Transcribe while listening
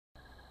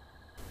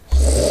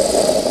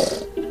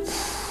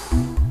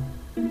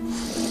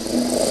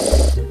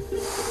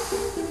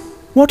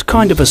What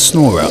kind of a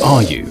snorer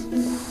are you?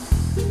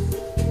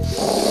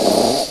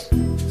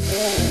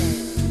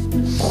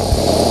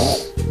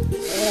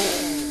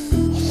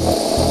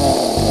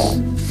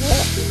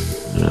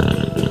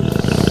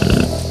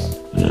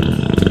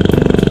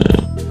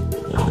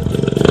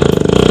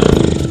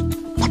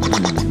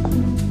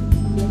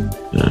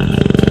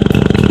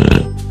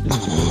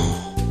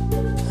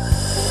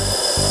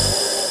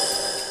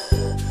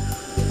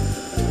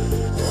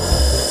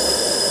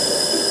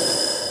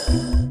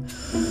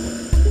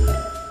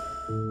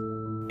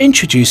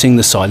 Introducing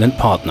the silent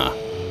partner.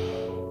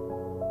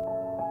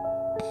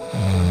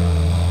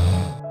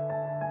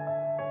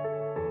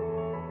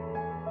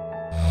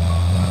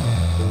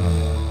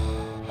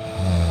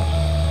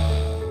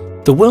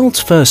 The world's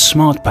first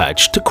smart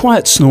patch to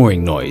quiet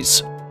snoring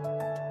noise.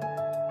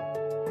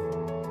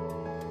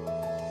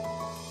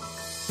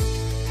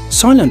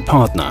 Silent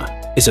Partner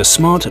is a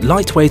smart,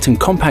 lightweight and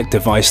compact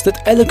device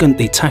that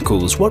elegantly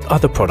tackles what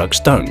other products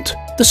don't,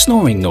 the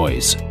snoring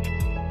noise.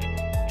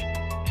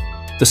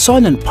 The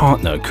Silent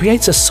Partner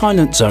creates a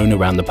silent zone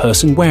around the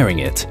person wearing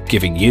it,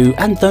 giving you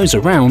and those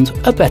around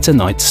a better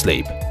night's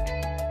sleep.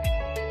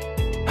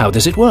 How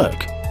does it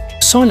work?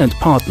 Silent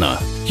Partner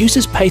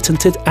uses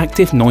patented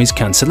active noise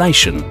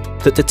cancellation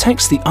that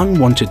detects the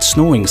unwanted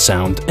snoring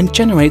sound and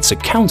generates a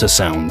counter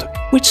sound,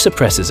 which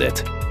suppresses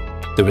it.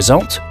 The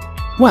result?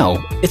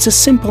 Well, it's as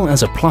simple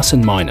as a plus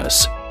and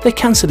minus. They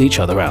cancel each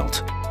other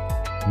out.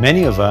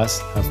 Many of us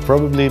have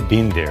probably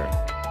been there,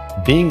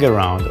 being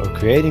around or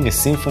creating a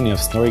symphony of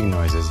snoring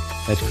noises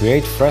that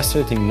create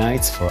frustrating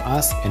nights for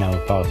us and our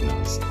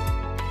partners.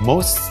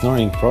 Most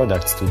snoring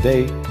products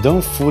today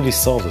don't fully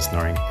solve the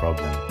snoring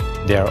problem.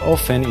 They are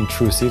often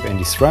intrusive and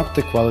disrupt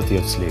the quality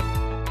of sleep.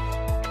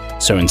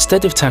 So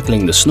instead of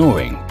tackling the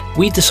snoring,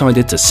 we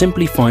decided to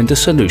simply find a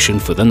solution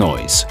for the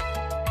noise.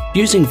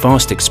 Using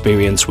vast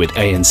experience with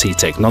ANC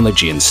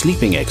technology and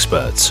sleeping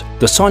experts,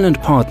 the Silent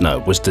Partner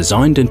was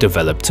designed and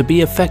developed to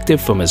be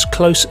effective from as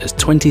close as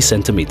 20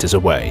 centimeters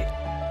away.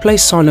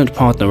 Place Silent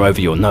Partner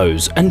over your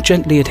nose and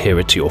gently adhere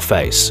it to your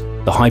face.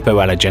 The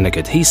hypoallergenic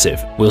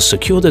adhesive will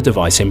secure the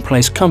device in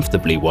place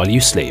comfortably while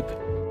you sleep.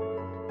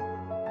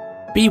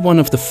 Be one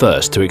of the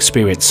first to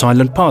experience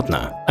Silent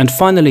Partner and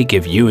finally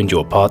give you and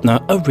your partner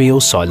a real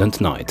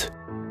silent night.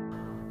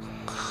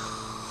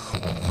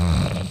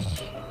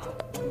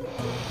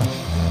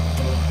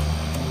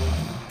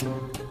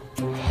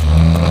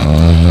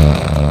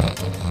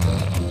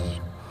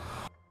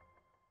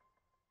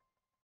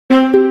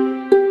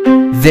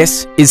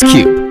 This is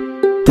Cube,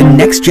 the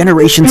next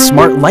generation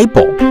smart light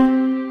bulb.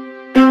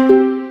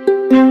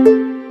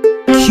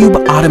 Cube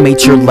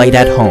automates your light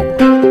at home,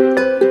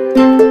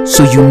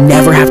 so you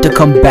never have to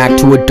come back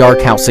to a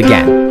dark house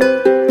again.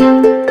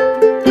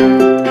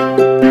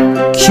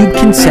 Cube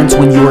can sense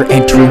when you are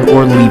entering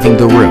or leaving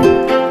the room,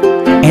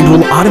 and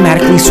will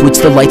automatically switch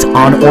the lights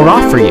on or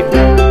off for you.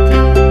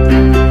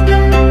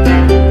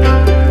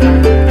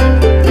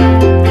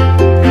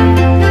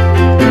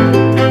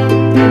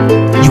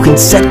 You can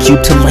set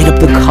Cube to light up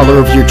the color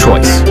of your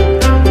choice,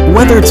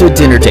 whether it's a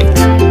dinner date,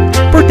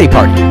 birthday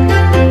party,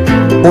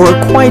 or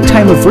a quiet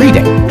time of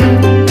reading.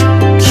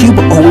 Cube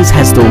always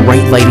has the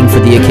right lighting for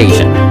the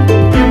occasion.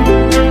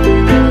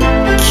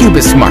 Cube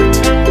is smart.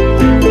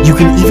 You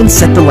can even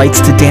set the lights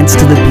to dance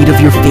to the beat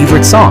of your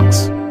favorite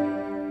songs.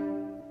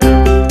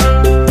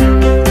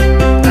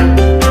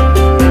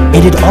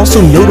 And it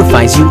also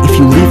notifies you if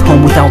you leave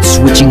home without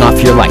switching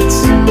off your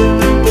lights.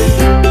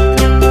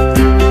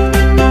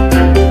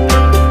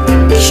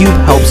 Cube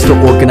helps to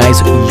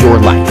organize your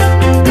life.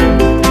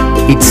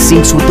 It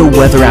syncs with the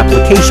weather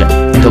application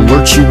and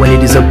alerts you when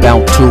it is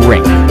about to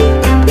ring,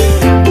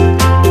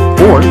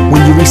 or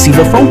when you receive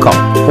a phone call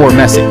or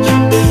message.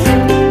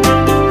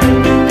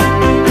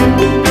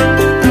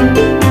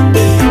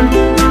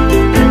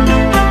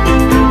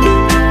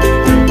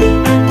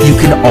 You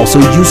can also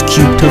use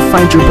Cube to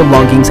find your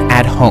belongings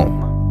at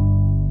home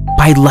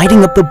by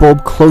lighting up the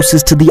bulb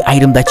closest to the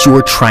item that you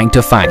are trying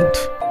to find.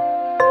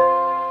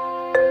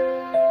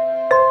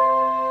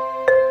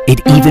 It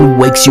even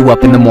wakes you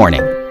up in the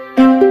morning.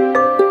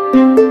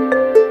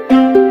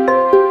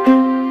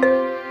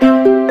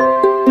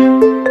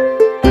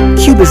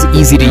 Cube is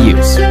easy to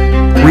use.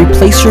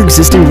 Replace your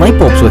existing light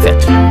bulbs with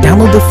it.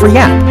 Download the free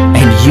app,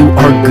 and you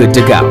are good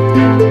to go.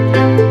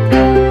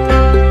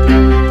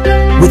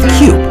 With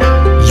Cube,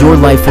 your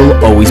life will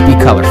always be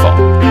colorful.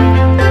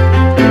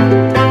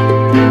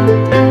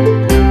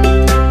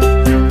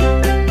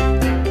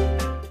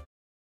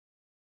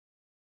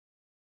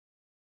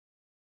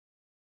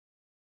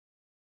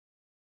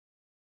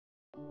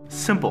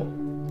 Simple.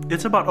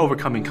 It's about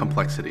overcoming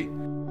complexity.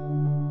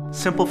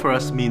 Simple for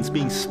us means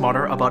being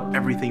smarter about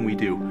everything we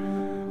do.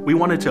 We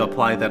wanted to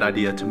apply that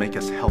idea to make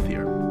us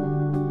healthier.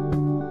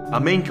 A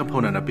main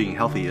component of being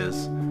healthy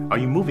is, are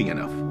you moving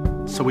enough?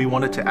 So we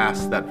wanted to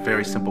ask that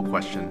very simple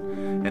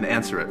question and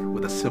answer it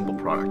with a simple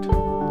product.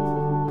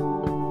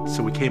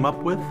 So we came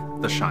up with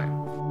the Shine.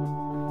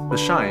 The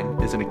Shine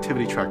is an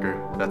activity tracker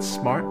that's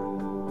smart,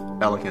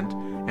 elegant,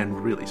 and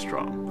really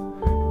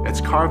strong.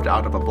 It's carved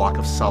out of a block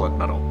of solid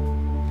metal,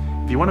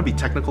 If you want to be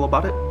technical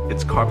about it,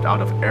 it's carved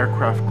out of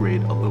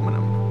aircraft-grade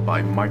aluminum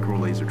by micro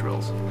laser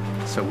drills,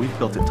 so we've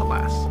built it to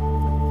last.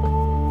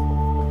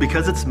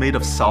 Because it's made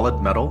of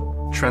solid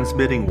metal,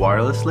 transmitting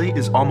wirelessly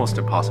is almost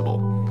impossible.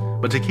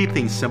 But to keep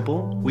things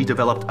simple, we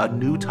developed a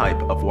new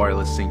type of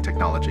wireless sync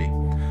technology.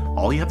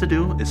 All you have to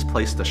do is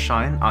place the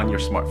Shine on your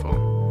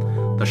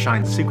smartphone. The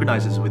Shine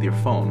synchronizes with your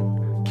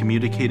phone,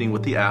 communicating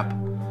with the app,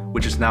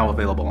 which is now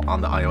available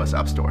on the iOS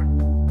App Store.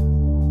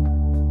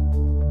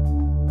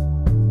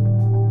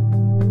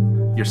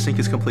 Your sync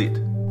is complete.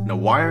 No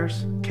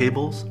wires,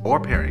 cables, or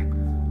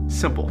pairing.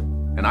 Simple,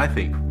 and I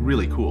think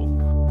really cool.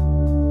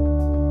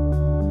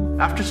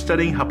 After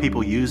studying how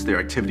people use their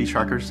activity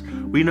trackers,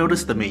 we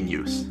noticed the main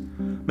use: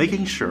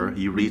 making sure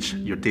you reach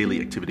your daily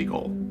activity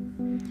goal.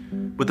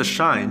 With the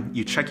Shine,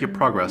 you check your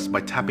progress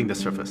by tapping the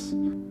surface.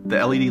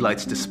 The LED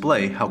lights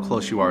display how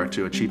close you are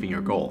to achieving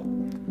your goal.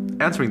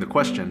 Answering the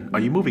question, are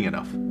you moving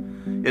enough?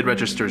 It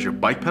registers your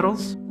bike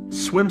pedals,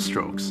 swim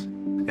strokes,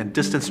 and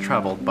distance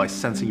traveled by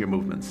sensing your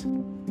movements.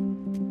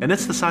 And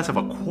it's the size of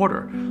a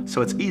quarter,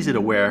 so it's easy to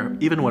wear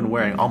even when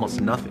wearing almost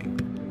nothing.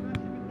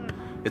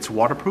 It's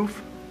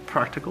waterproof,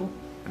 practical,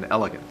 and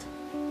elegant.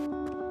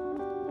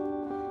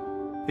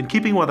 In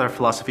keeping with our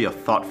philosophy of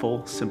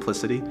thoughtful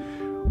simplicity,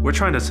 we're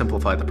trying to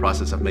simplify the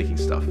process of making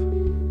stuff.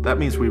 That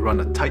means we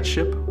run a tight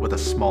ship with a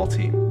small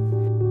team.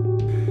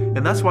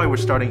 And that's why we're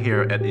starting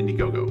here at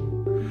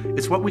Indiegogo.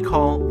 It's what we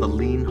call the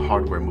lean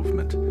hardware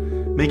movement,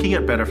 making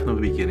it better from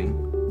the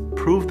beginning,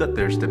 prove that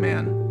there's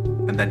demand,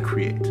 and then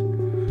create.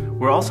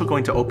 We're also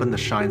going to open the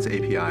Shine's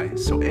API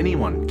so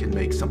anyone can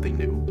make something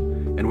new,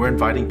 and we're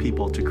inviting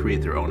people to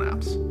create their own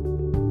apps.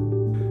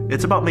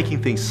 It's about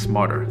making things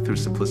smarter through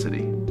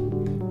simplicity.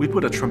 We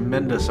put a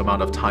tremendous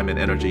amount of time and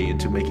energy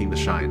into making the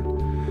Shine.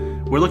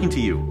 We're looking to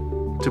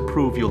you to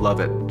prove you'll love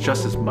it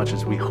just as much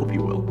as we hope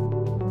you will.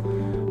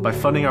 By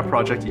funding our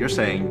project, you're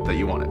saying that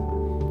you want it.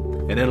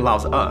 And it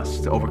allows us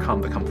to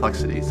overcome the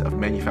complexities of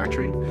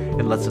manufacturing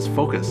and lets us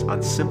focus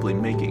on simply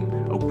making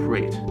a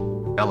great,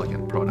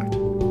 elegant product.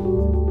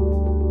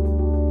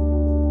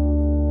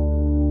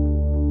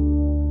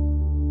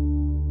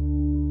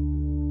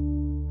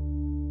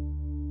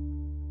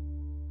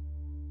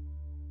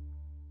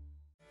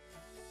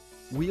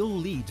 We all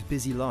lead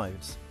busy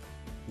lives.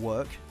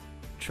 Work,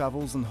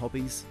 travels and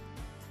hobbies.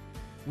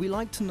 We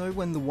like to know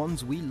when the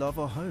ones we love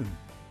are home.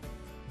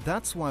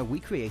 That's why we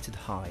created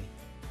Hi,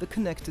 the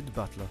connected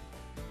butler.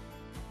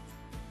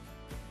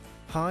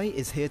 Hi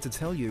is here to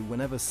tell you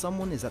whenever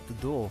someone is at the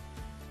door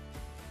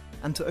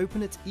and to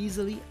open it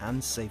easily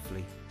and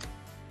safely.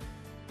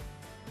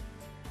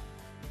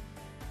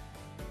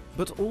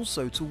 But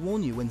also to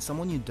warn you when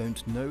someone you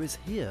don't know is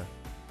here.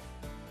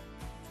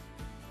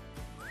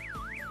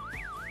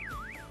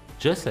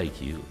 Just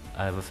like you,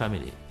 I have a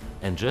family.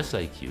 And just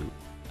like you,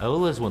 I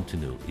always want to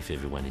know if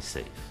everyone is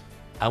safe.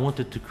 I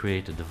wanted to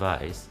create a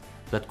device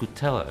that could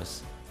tell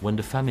us when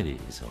the family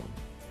is home.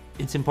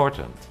 It's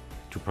important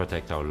to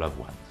protect our loved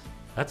ones.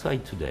 That's why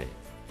today,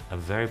 I'm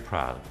very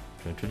proud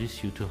to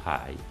introduce you to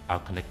Hi, our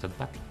connected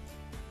butler.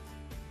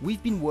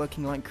 We've been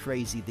working like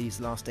crazy these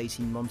last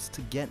 18 months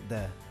to get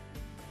there.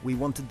 We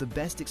wanted the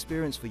best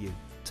experience for you,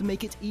 to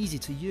make it easy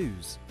to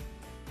use.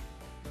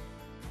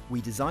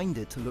 We designed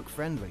it to look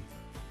friendly.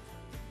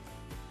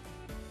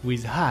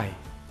 With Hi,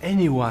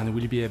 anyone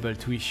will be able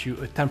to issue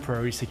a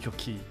temporary secure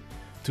key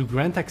to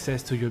grant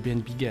access to your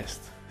BNB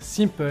guest,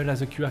 simple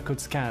as a QR code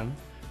scan,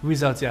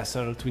 without the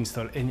hassle to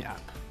install any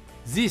app.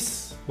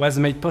 This was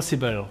made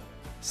possible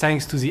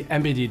thanks to the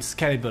embedded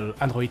scalable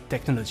Android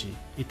technology.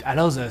 It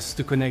allows us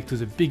to connect to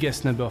the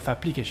biggest number of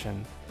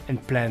applications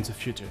and plan the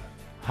future.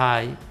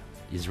 Hi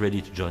is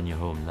ready to join your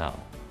home now.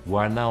 We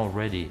are now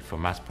ready for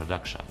mass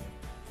production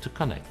to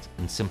connect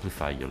and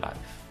simplify your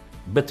life.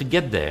 But to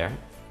get there,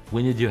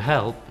 we need your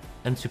help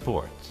and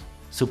support.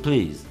 So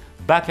please,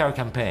 back our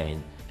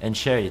campaign and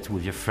share it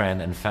with your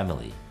friend and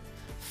family.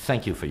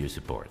 Thank you for your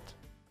support.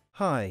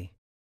 Hi,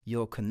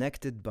 your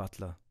connected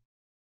butler.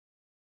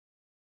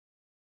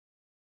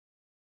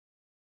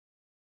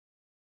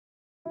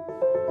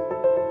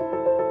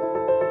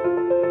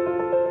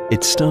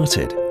 It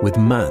started with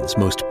man's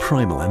most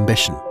primal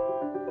ambition,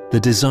 the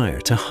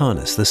desire to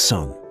harness the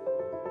sun.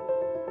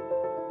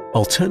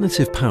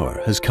 Alternative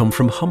power has come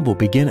from humble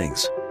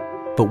beginnings,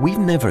 but we've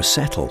never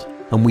settled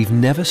and we've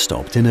never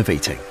stopped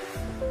innovating.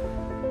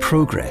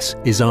 Progress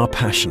is our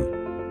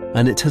passion,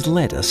 and it has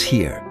led us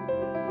here.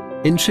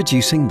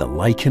 Introducing the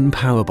Lycan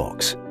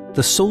Powerbox,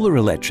 the solar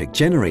electric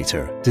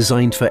generator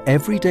designed for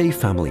everyday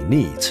family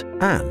needs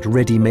and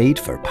ready-made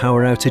for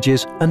power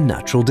outages and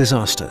natural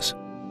disasters.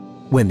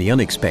 When the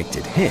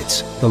unexpected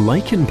hits, the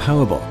Lycan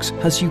Powerbox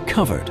has you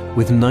covered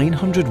with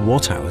 900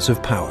 watt-hours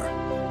of power.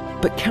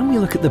 But can we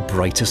look at the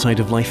brighter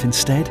side of life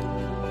instead?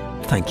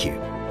 Thank you.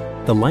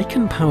 The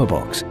Lycan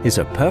Powerbox is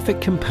a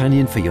perfect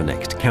companion for your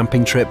next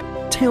camping trip,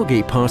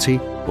 tailgate party,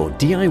 or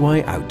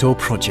DIY outdoor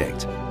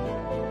project.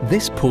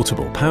 This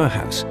portable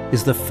powerhouse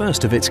is the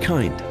first of its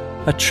kind,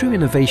 a true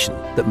innovation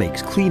that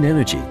makes clean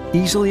energy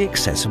easily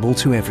accessible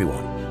to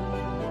everyone.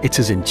 It's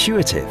as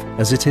intuitive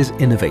as it is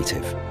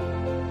innovative.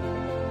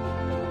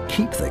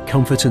 keep the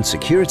comfort and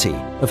security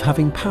of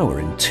having power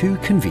in two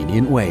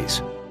convenient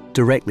ways,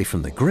 directly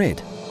from the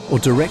grid or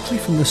directly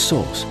from the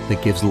source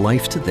that gives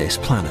life to this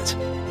planet,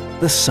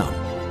 the Sun.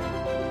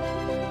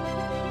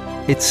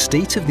 Its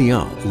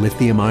state-of-the-art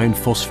lithium iron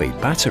phosphate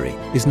battery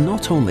is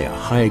not only a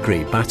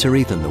higher-grade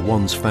battery than the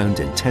ones found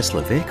in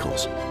Tesla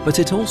vehicles, but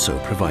it also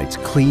provides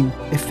clean,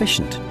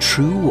 efficient,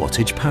 true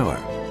wattage power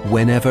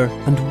whenever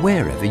and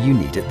wherever you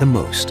need it the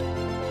most.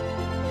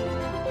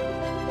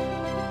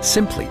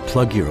 Simply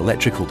plug your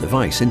electrical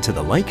device into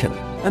the Lycan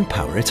and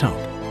power it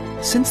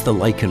up. Since the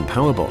Lycan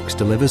Powerbox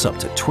delivers up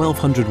to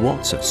 1200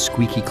 watts of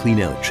squeaky clean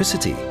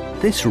electricity,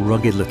 this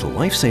rugged little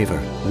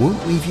lifesaver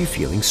won't leave you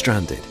feeling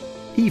stranded,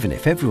 even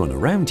if everyone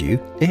around you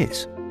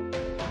is.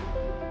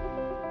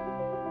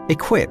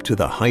 Equipped with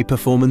a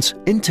high-performance,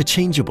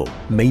 interchangeable,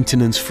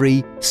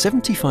 maintenance-free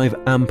 75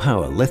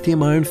 amp-hour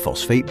lithium iron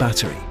phosphate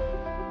battery.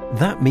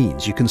 That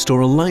means you can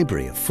store a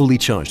library of fully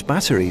charged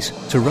batteries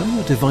to run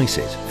your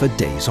devices for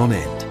days on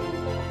end.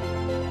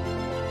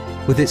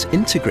 With its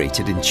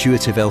integrated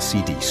intuitive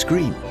LCD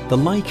screen, the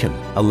Lycan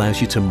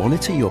allows you to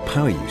monitor your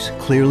power use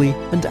clearly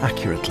and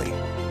accurately.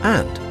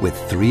 And with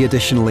 3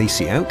 additional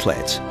AC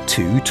outlets,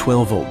 2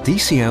 12-volt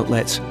DC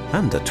outlets,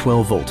 and a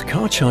 12-volt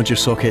car charger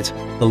socket,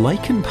 the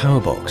Lycan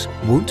Powerbox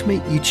won't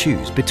make you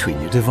choose between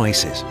your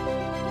devices.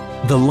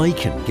 The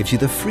Lycan gives you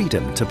the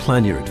freedom to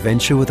plan your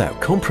adventure without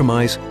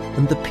compromise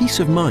and the peace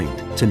of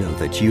mind to know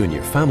that you and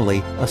your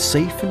family are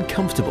safe and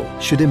comfortable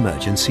should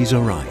emergencies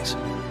arise.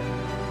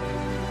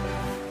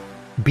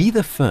 Be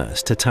the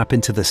first to tap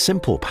into the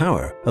simple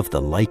power of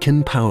the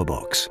Lycan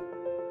Powerbox.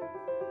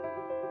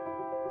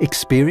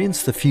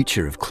 Experience the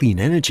future of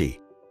clean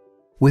energy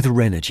with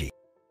Renogy.